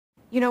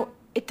You know,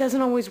 it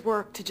doesn't always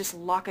work to just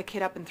lock a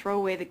kid up and throw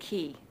away the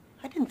key.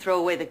 I didn't throw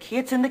away the key.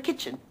 It's in the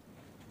kitchen.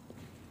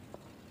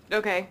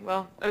 Okay,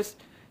 well, I was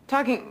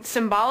talking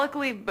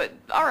symbolically, but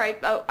all right.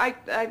 Oh,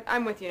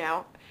 I'm with you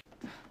now.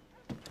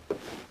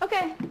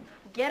 Okay,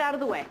 get out of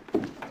the way.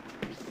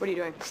 What are you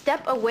doing?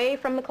 Step away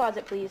from the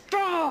closet, please.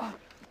 Oh,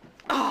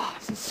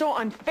 this is so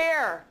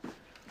unfair.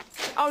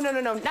 Oh, no,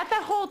 not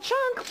that whole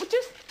chunk.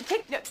 Just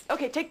take,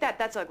 okay, take that.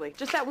 That's ugly.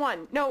 Just that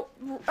one. No,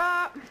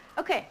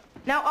 Okay,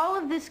 now all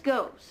of this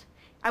goes.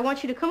 I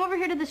want you to come over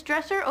here to this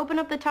dresser, open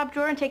up the top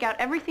drawer, and take out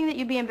everything that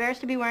you'd be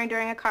embarrassed to be wearing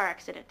during a car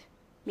accident.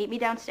 Meet me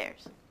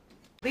downstairs.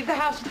 Leave the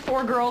house with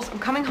 4 girls. I'm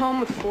coming home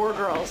with 4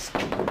 girls.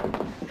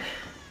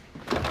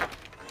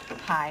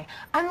 Hi,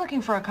 I'm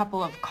looking for a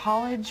couple of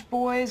college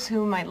boys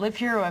who might live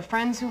here or have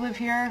friends who live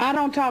here. I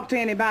don't talk to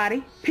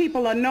anybody.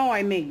 People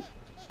annoy me.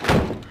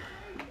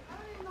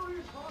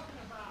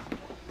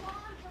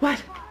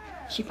 What?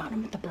 She found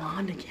him with the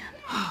blonde again.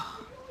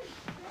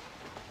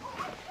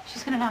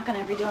 She's gonna knock on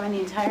every door in the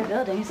entire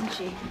building, isn't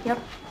she? Yep.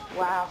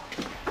 Wow.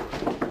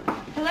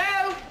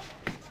 Hello?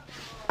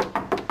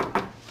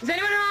 Is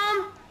anyone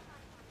home?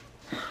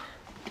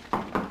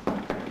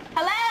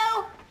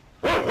 Hello?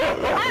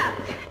 Ah!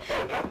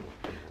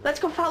 Let's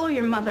go follow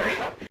your mother.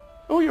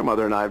 Oh, your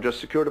mother and I have just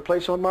secured a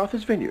place on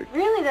Martha's Vineyard.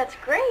 Really? That's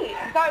great.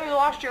 I thought you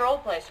lost your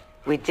old place.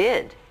 We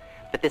did.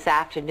 But this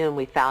afternoon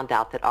we found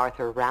out that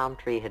Arthur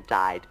Roundtree had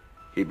died.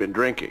 He'd been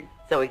drinking.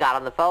 So we got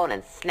on the phone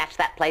and snatched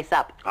that place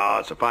up. Ah,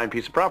 it's a fine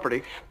piece of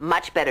property.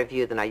 Much better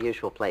view than our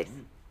usual place.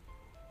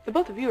 The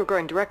both of you are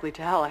going directly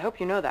to hell. I hope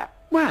you know that.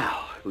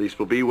 Well, at least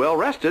we'll be well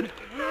rested.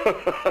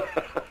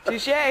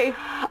 Touché.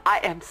 I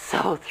am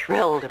so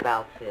thrilled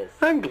about this.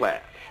 I'm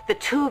glad. The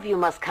 2 of you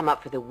must come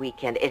up for the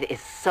weekend. It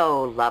is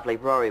so lovely.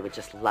 Rory would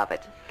just love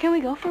it. Can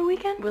we go for a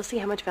weekend? We'll see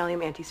how much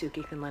Valium Auntie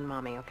Suki can lend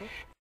Mommy, okay?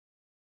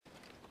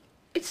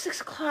 It's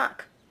 6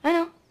 o'clock. I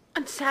know.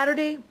 On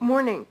Saturday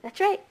morning. That's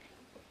right.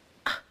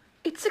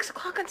 It's 6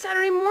 o'clock on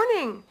Saturday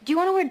morning. Do you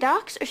want to wear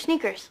Docs or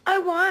sneakers? I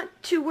want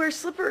to wear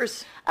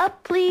slippers.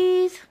 Up,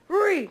 please.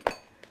 Rory,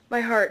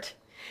 my heart.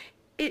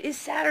 It is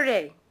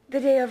Saturday, the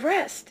day of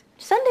rest.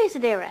 Sunday's the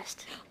day of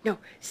rest. No,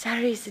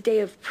 Saturday's the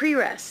day of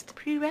pre-rest.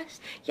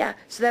 Pre-rest? Yeah,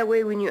 so that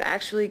way when you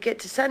actually get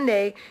to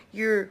Sunday,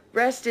 you're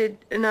rested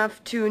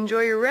enough to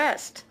enjoy your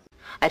rest.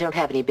 I don't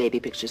have any baby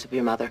pictures of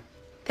your mother.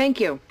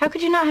 Thank you. How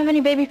could you not have any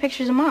baby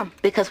pictures of Mom?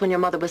 Because when your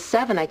mother was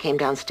 7, I came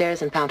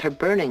downstairs and found her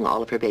burning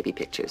all of her baby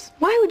pictures.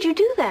 Why would you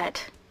do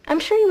that? I'm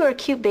sure you were a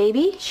cute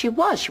baby. She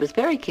was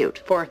very cute.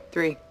 4,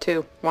 3,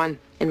 2, 1.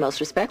 In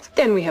most respects.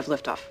 Then we have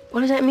liftoff.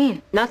 What does that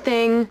mean?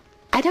 Nothing.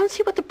 I don't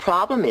see what the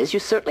problem is. You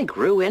certainly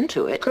grew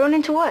into it. Grown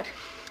into what?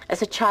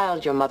 As a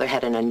child, your mother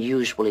had an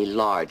unusually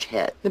large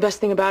head. The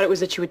best thing about it was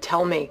that she would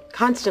tell me,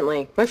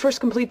 constantly. My first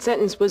complete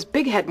sentence was,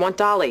 "Big head, want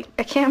Dolly."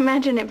 I can't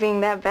imagine it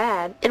being that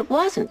bad. It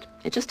wasn't.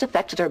 It just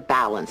affected her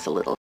balance a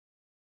little.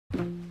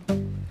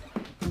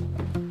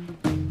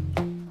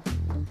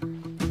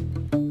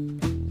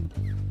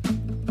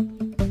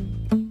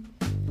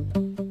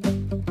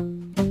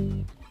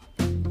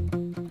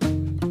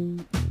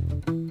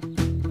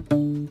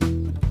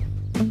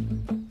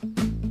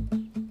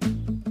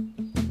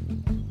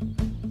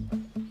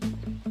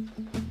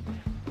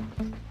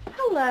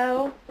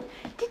 Hello.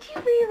 Did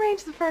you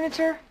rearrange the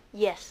furniture?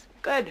 Yes.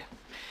 Good.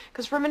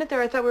 Because for a minute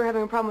there I thought we were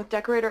having a problem with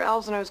decorator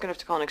elves and I was going to have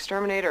to call an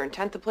exterminator and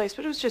tent the place,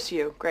 but it was just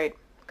you. Great.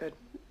 Good.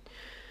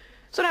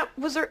 So now,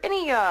 was there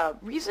any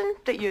reason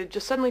that you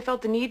just suddenly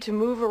felt the need to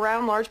move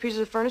around large pieces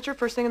of furniture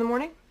first thing in the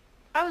morning?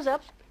 I was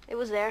up. It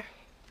was there.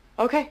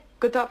 Okay.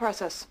 Good thought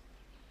process.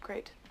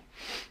 Great.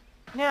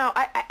 Now,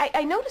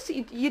 I noticed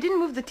that you didn't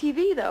move the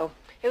TV, though.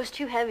 It was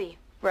too heavy.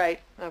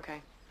 Right.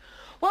 Okay.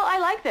 Well, I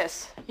like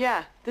this.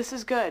 Yeah, this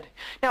is good.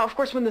 Now, of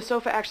course, when the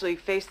sofa actually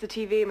faced the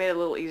TV, it made it a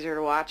little easier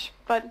to watch.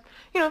 But,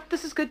 you know,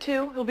 this is good,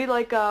 too. It'll be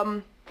like,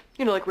 you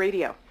know, like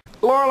radio.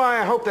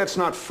 Lorelei, I hope that's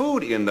not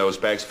food in those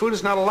bags. Food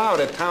is not allowed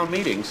at town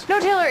meetings. No,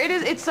 Taylor,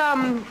 it's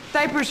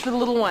diapers for the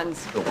little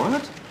ones. The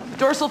what?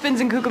 Dorsal fins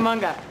and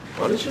Cucamonga.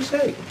 What did you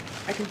say?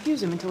 I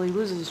confuse him until he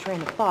loses his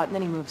train of thought, and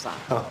then he moves on.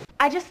 Oh.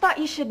 I just thought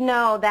you should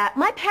know that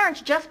my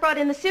parents just brought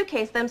in the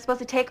suitcase that I'm supposed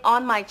to take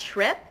on my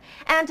trip.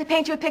 And to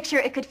paint you a picture,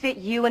 it could fit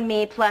you and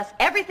me, plus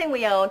everything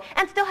we own,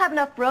 and still have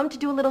enough room to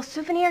do a little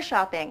souvenir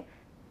shopping.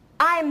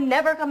 I'm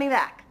never coming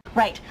back.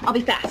 Right, I'll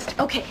be fast.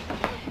 Okay,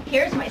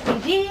 here's my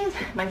CDs,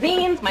 my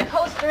zines, my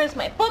posters,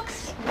 my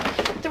books,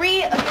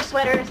 3 of your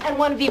sweaters, and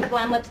 1 Viva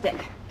Glam lipstick.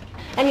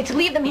 I need to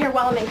leave them here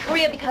while I'm in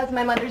Korea because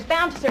my mother's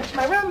bound to search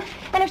my room,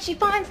 and if she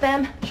finds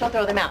them, she'll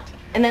throw them out.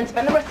 And then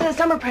spend the rest of the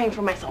summer praying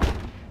for my soul.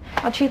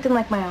 I'll treat them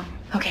like my own.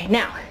 Okay,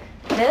 now,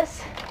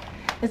 this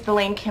is the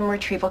Lane Kim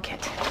retrieval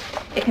kit.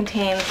 It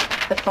contains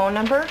the phone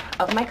number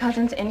of my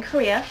cousins in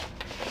Korea,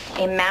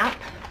 a map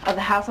of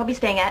the house I'll be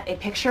staying at, a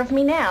picture of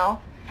me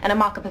now, and a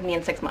mock-up of me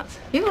in 6 months.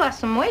 You've lost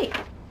some weight.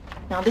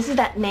 Now, this is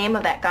that name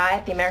of that guy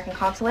at the American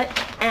consulate,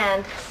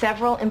 and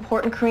several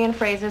important Korean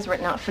phrases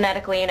written out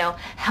phonetically, you know,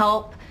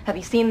 help, have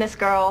you seen this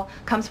girl,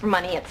 comes for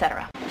money,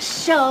 etc.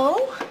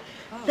 So,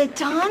 the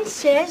Don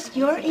says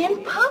you're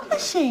in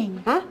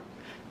publishing. Huh?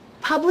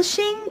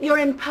 publishing? You're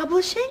in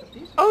publishing?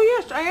 Oh,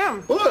 yes, I am.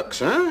 Books,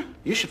 huh?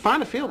 You should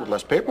find a field with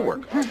less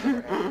paperwork.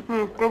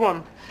 Good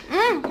one.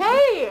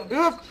 Hey! You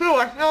have two.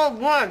 I still have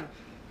one.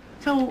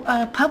 So,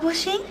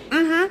 publishing?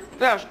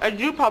 Yes, I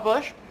do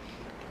publish.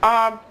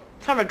 Kind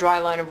of a dry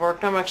line of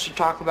work. Not much to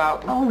talk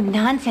about. Oh,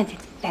 nonsense.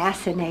 It's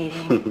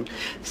fascinating.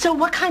 So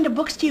what kind of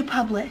books do you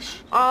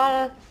publish?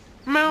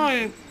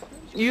 Mainly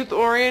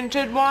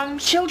youth-oriented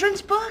ones.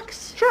 Children's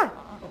books? Sure.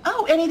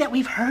 Oh, any that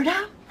we've heard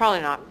of?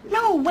 Probably not.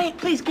 No, wait,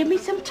 please give me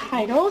some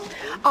titles.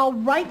 I'll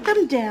write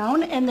them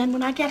down, and then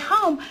when I get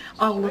home,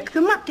 I'll look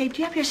them up. Dave, do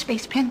you have your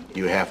space pen?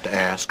 You have to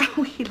ask.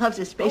 Oh, he loves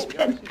his space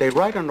pen. They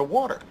write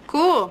underwater.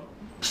 Cool.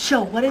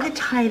 So, what are the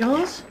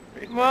titles?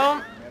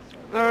 Well,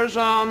 there's,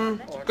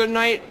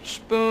 Goodnight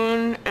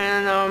Spoon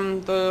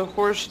and, The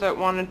Horse That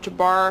Wanted to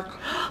Bark.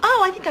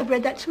 Oh, I think I've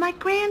read that to my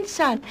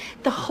grandson.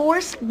 The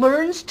horse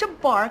learns to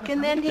bark,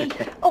 and then he...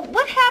 Oh,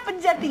 what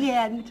happens at the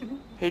end?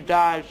 He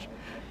dies.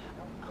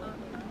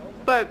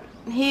 But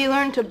he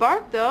learned to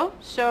bark, though,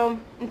 so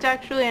it's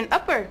actually an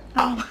upper.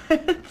 Oh,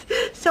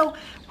 so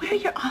where are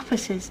your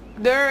offices?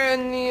 They're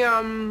in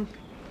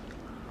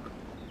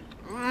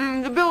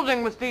the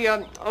building with the,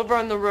 over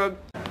on the road.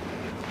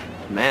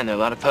 Man, there are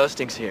a lot of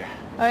postings here.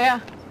 Oh,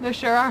 yeah, there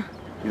sure are.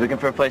 You looking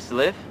for a place to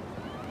live?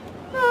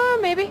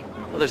 Maybe.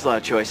 Well, there's a lot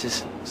of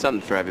choices.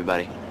 Something for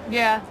everybody.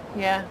 Yeah.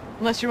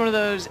 Unless you're one of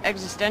those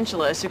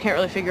existentialists who can't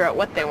really figure out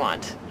what they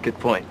want. Good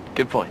point.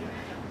 Good point.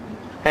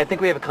 Hey, I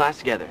think we have a class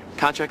together.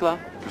 Contract law?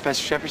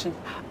 Professor Jefferson?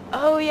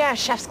 Oh, yeah,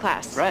 chef's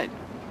class. Right.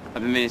 I've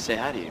been meaning to say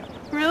hi to you.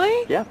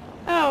 Really? Yeah.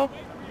 Oh,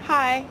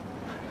 hi.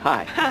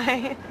 Hi.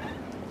 Hi.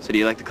 So do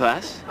you like the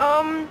class?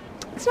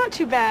 It's not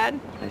too bad.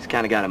 He's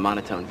kind of got a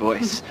monotone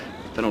voice.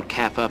 If I don't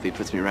calf up, he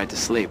puts me right to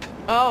sleep.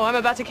 Oh, I'm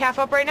about to calf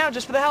up right now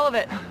just for the hell of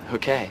it.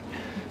 Okay.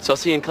 So I'll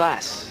see you in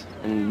class.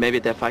 And maybe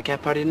at that Phi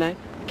Cap party tonight?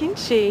 Can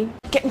she?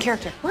 Get in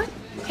character. What?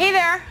 Hey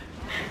there.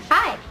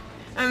 Hi.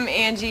 I'm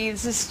Angie.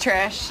 This is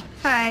Trish.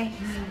 Hi.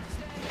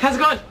 How's it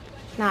going?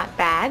 Not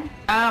bad.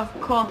 Oh,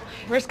 cool.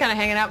 We're just kind of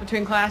hanging out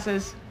between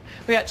classes.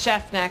 We got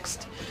chef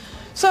next.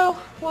 So,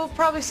 we'll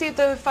probably see you at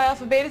the Phi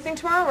Alpha Beta thing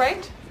tomorrow,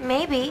 right?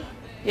 Maybe.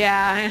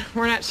 Yeah,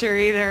 we're not sure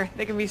either.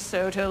 They can be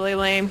so totally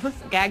lame.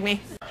 Gag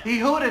me. He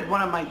hooted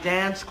one of my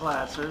dance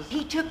classes.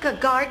 He took a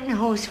garden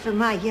hose from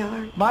my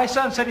yard. My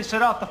son said he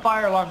set off the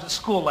fire alarms at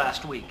school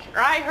last week.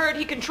 I heard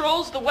he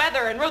controls the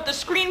weather and wrote the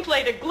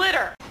screenplay to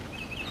Glitter.